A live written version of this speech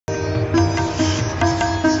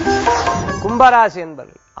கும்பராசி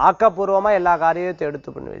என்பர்கள் ஆக்கப்பூர்வமா எல்லா காரியத்தையும் எடுத்து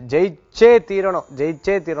பண்ணுவேன். ஜெயிச்சே தீரணும்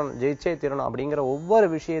ஜெயிச்சே தீரணும் ஜெயிச்சே தீரணும் அப்படிங்கிற ஒவ்வொரு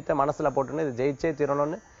விஷயத்தை மனசுல போட்டுன்னு இது ஜெயிச்சே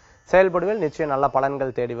தீரணும்னு செயல்படுவேல். நிச்சயம் நல்ல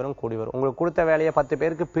பலன்கள் தேடி வரும், கூடி வரும். உங்களுக்கு கொடுத்த வேலையை 10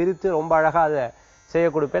 பேருக்கு பிரித்து ரொம்ப அழகா அதை செய்ய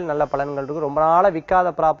கொடுப்பேன். நல்ல பலன்கள் இருக்கும். ரொம்ப நாளா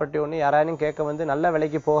விற்காத ப்ராப்பர்ட்டி ஒன்று யாராலையும் கேட்க வந்து நல்ல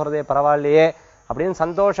விலைக்கு போகிறதே பரவாயில்லையே அப்படின்னு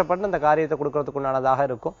சந்தோஷப்பட்டு அந்த காரியத்தை கொடுக்கறதுக்கு உண்டானதாக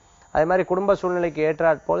இருக்கும். அதே மாதிரி குடும்ப சூழ்நிலைக்கு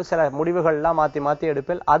ஏற்றாற்போல் சில முடிவுகள்லாம் மாற்றி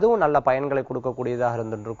எடுப்பேன். அதுவும் நல்ல பயன்களை கொடுக்கக்கூடியதாக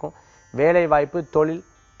இருந்துருக்கும். வேலை வாய்ப்பு, தொழில்,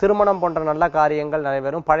 திருமணம் போன்ற நல்ல காரியங்கள்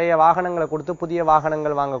நடைபெறும். பழைய வாகனங்களை கொடுத்து புதிய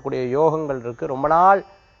வாகனங்கள் வாங்கக்கூடிய யோகங்கள் இருக்கு. ரொம்ப நாள்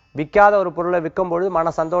விற்காத ஒரு பொருளை விற்கும் பொழுது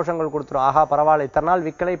மன சந்தோஷங்கள் கொடுத்துரும். ஆஹா பரவாயில்ல, இத்தனை நாள்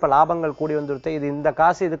விற்கலை, இப்ப லாபங்கள் கூடி வந்துருத்து, இது இந்த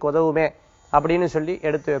காசு இதுக்கு உதவுமே அப்படின்னு சொல்லி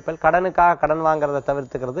எடுத்து வைப்பேன். கடனுக்காக கடன் வாங்குறதை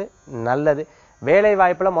தவிர்த்துக்கிறது நல்லது. வேலை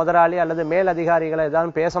வாய்ப்புல முதலாளி அல்லது மேல் அதிகாரிகளை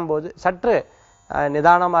ஏதாவது பேசும்போது சற்று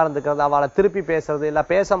நிதானமா இருந்துக்கிறது, அவளை திருப்பி பேசுறது, இல்ல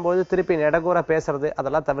பேசும்போது திருப்பி நெடகூற பேசுறது,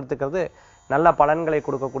 அதெல்லாம் தவிர்த்துக்கிறது நல்ல பலன்களை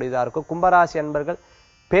கொடுக்கக்கூடியதா இருக்கும். கும்பராசி அன்பர்கள்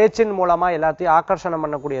பேச்சின் மூலமா எல்லாத்தையும் ஆகர்ஷணம்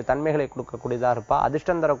பண்ணக்கூடிய தன்மைகளை கொடுக்கக்கூடியதா இருப்பா.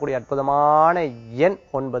 அதிர்ஷ்டம் தரக்கூடிய அற்புதமான எண்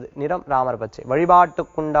 9. நிறம் ராமர் பச்சை.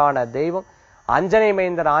 வழிபாட்டுக்குண்டான தெய்வம் அஞ்சனை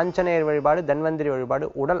மைந்தர் ஆஞ்சநேயர் வழிபாடு, தன்வந்திரி வழிபாடு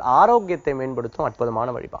உடல் ஆரோக்கியத்தை மேம்படுத்தும் அற்புதமான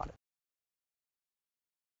வழிபாடு.